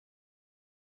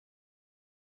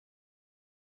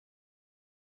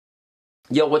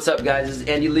Yo, what's up guys? This is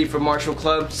Andy Lee from Martial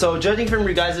Club. So judging from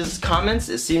your guys' comments,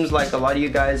 it seems like a lot of you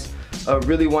guys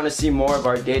really want to see more of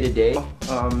our day-to-day.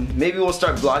 Maybe we'll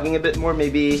start vlogging a bit more.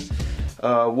 Maybe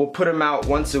we'll put them out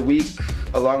once a week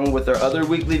along with our other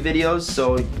weekly videos,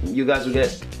 so you guys will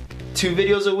get 2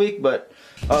 videos a week. But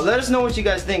let us know what you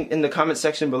guys think in the comment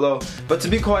section below. But to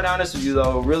be quite honest with you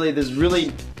though, really there's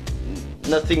really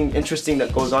nothing interesting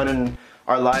that goes on in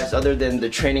our lives other than the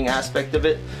training aspect of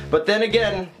it. But then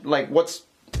again, like what's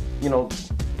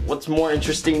more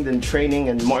interesting than training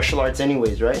and martial arts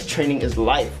anyways, right? Training is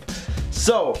life.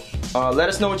 So let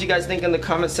us know what you guys think in the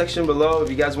comment section below. If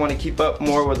you guys want to keep up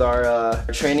more with our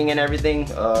training and everything,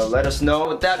 let us know.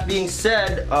 With that being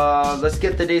said, let's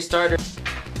get the day started.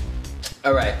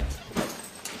 Alright,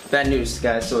 bad news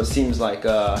guys. So it seems like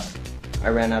I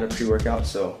ran out of pre-workout,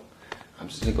 so I'm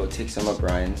just gonna go take some of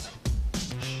Brian's.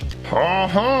 Ho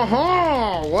ho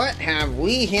ho! What have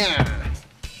we here?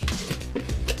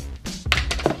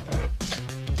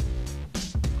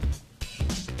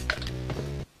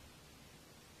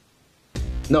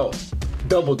 No,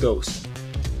 double dose.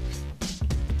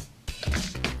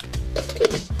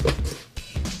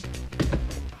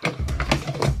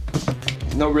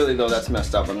 No, really though, that's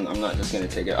messed up. I'm not just gonna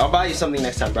take it. I'll buy you something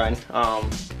next time, Brian.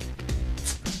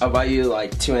 I'll buy you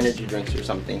like 2 energy drinks or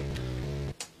something.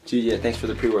 Dude, yeah, thanks for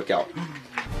the pre-workout.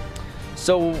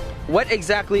 So, what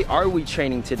exactly are we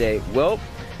training today? Well,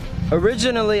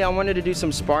 originally I wanted to do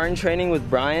some sparring training with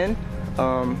Brian,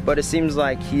 but it seems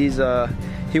like he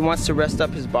wants to rest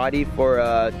up his body for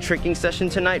a tricking session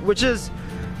tonight, which is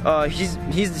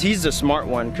he's the smart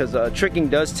one, because tricking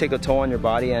does take a toll on your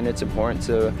body and it's important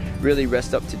to really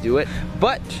rest up to do it.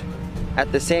 But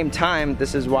at the same time,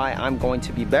 this is why I'm going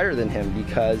to be better than him,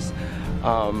 because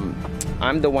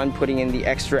I'm the one putting in the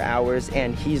extra hours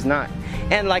and he's not.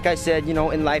 And like I said, you know,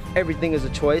 in life everything is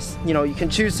a choice. You know, you can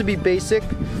choose to be basic,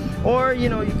 or you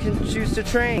know, you can choose to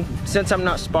train. Since I'm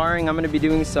not sparring, I'm going to be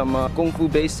doing some Kung Fu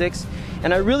basics,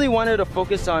 and I really wanted to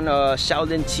focus on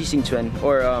Shaolin Qi Xing Quan,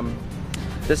 or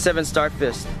the 7-Star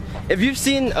Fist. If you've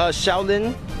seen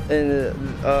Shaolin in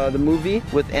the movie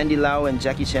with Andy Lau and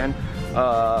Jackie Chan,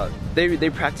 they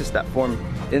practice that form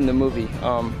in the movie.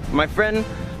 My friend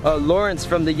Lawrence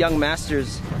from the Young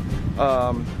Masters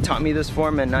taught me this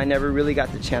form, and I never really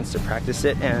got the chance to practice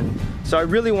it, and so I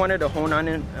really wanted to hone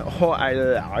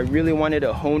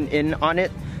in on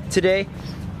it today.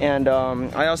 And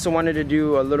I also wanted to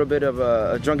do a little bit of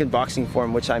a drunken boxing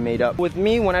form, which I made up. With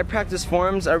me, when I practice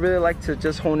forms, I really like to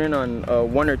just hone in on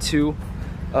 1 or 2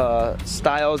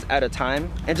 styles at a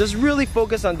time, and just really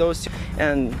focus on those 2,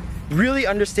 and really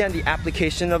understand the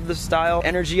application of the style,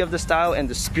 energy of the style, and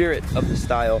the spirit of the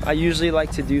style. I usually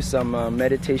like to do some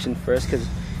meditation first, because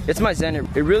it's my zen.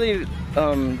 It really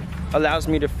allows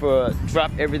me to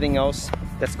drop everything else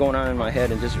that's going on in my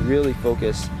head and just really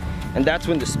focus. And that's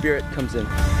when the spirit comes in.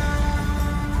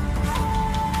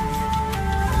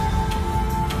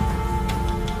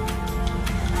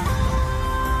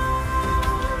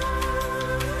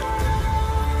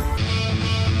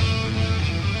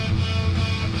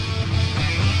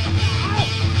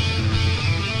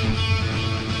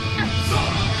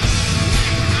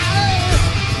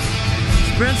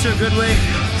 Sprints are a good way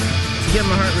to get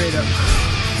my heart rate up.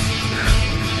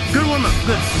 Good warm up,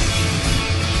 good.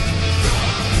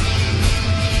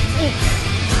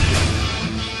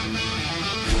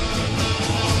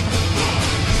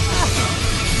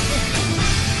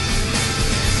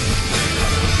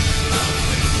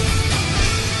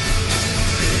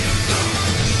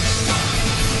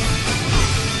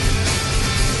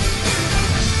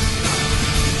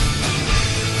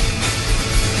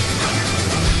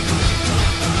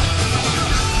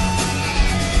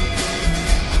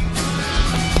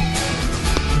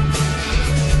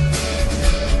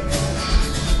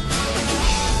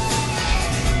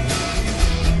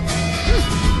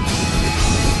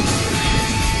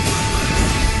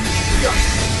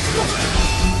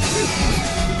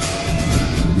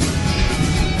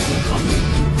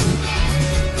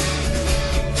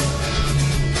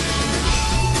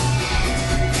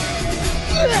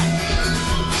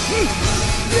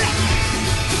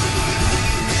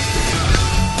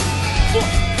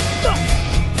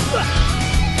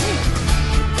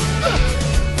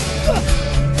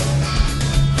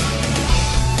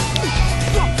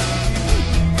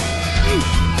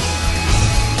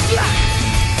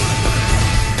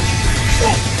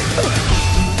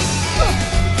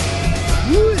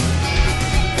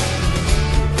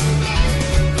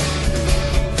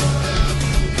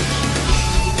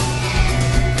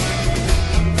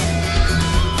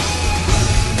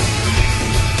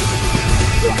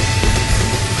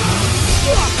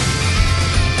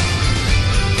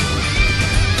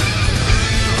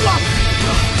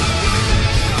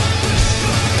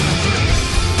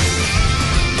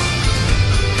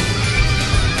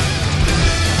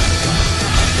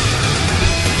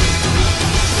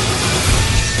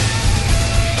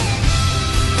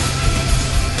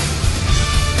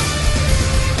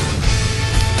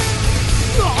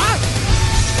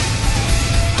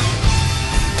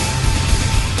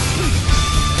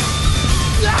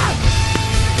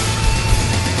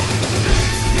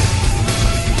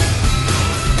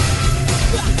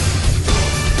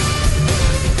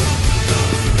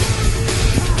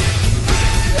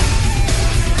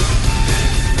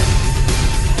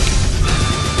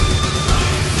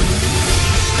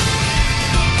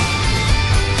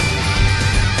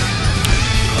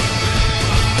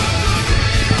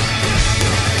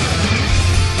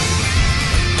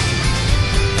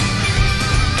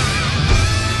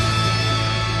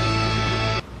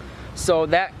 So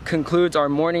that concludes our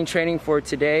morning training for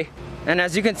today. And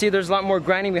as you can see, there's a lot more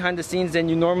grinding behind the scenes than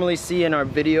you normally see in our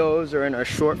videos or in our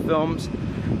short films.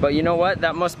 But you know what?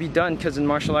 That must be done, because in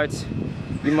martial arts,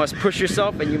 you must push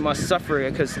yourself and you must suffer,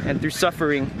 and through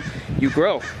suffering, you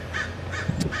grow.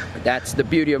 That's the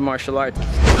beauty of martial arts.